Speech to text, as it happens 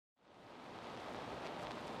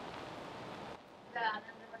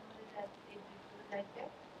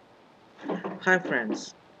Hi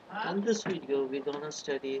friends, in this video we're gonna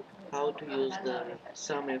study how to use the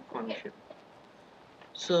SumIf function.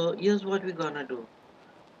 So here's what we're gonna do.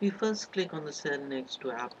 We first click on the cell next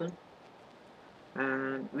to Apple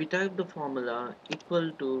and we type the formula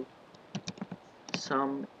equal to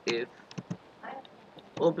SumIf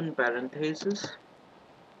open parenthesis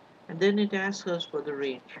and then it asks us for the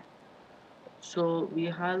range. So we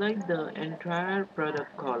highlight the entire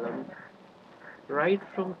product column right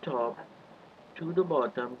from top to the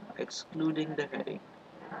bottom excluding the heading.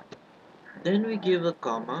 Then we give a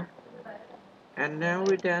comma and now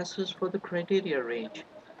it asks us for the criteria range.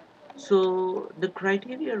 So the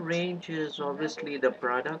criteria range is obviously the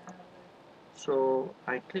product. So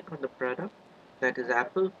I click on the product, that is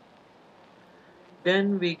Apple.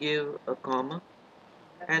 Then we give a comma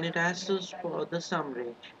and it asks us for the sum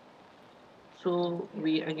range. So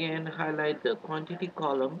we again highlight the quantity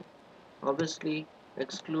column, obviously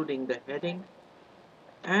excluding the heading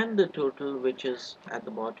and the total which is at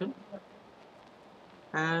the bottom.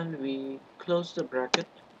 And we close the bracket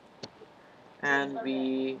and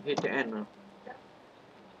we hit enter.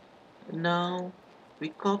 Now we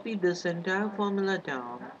copy this entire formula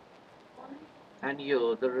down and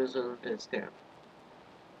here the result is there.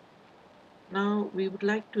 Now we would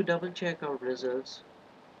like to double check our results.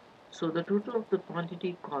 So the total of the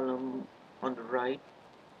quantity column on the right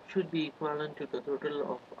should be equivalent to the total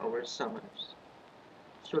of our SumIfs.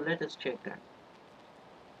 So let us check that.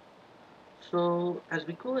 So as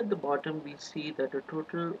we go at the bottom we see that the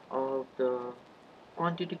total of the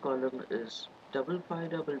quantity column is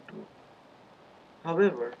 5522.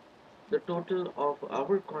 However, the total of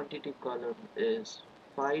our quantity column is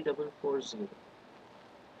 5440.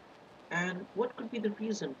 And what could be the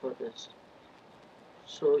reason for this?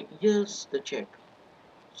 So here's the check.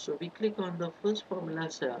 So we click on the first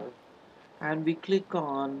formula cell and we click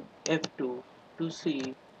on F2 to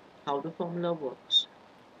see how the formula works.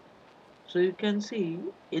 So you can see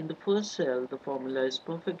in the first cell the formula is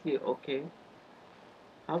perfectly okay.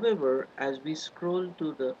 However, as we scroll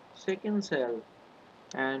to the second cell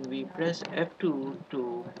and we press F2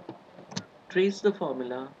 to trace the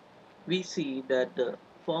formula, we see that the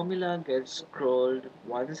formula gets scrolled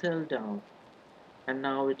one cell down and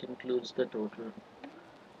now it includes the total.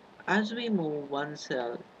 As we move one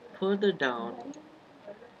cell further down,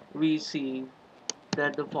 we see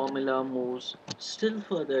that the formula moves still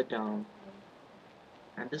further down,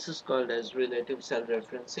 and this is called as relative cell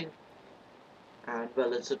referencing. And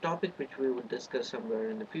well, it's a topic which we will discuss somewhere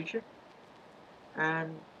in the future,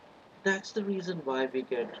 and that's the reason why we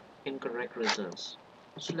get incorrect results.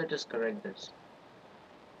 So let us correct this.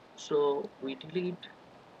 So we delete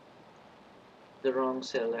the wrong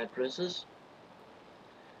cell addresses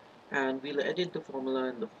and we'll edit the formula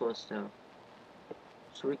in the first cell.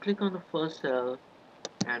 So we click on the first cell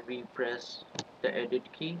and we press the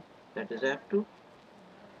edit key, that is F2,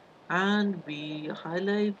 and we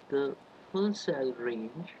highlight the full cell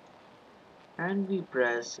range and we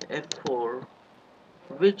press F4,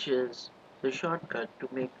 which is the shortcut to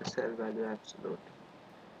make the cell value absolute.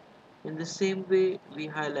 In the same way, we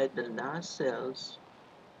highlight the last cells,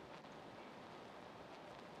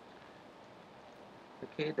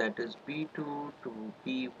 okay, that is B2 to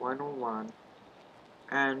B101,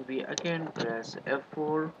 and we again press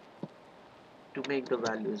F4 to make the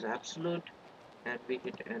values absolute and we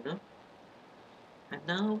hit enter. And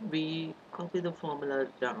now we copy the formula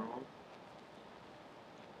down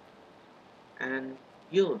and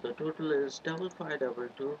yo, the total is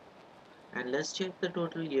 5522 and let's check the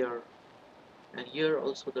total here and here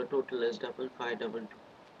also the total is 5522.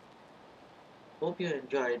 Hope you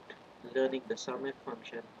enjoyed learning the SumIf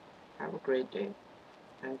function. Have a great day.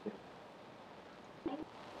 Thank you.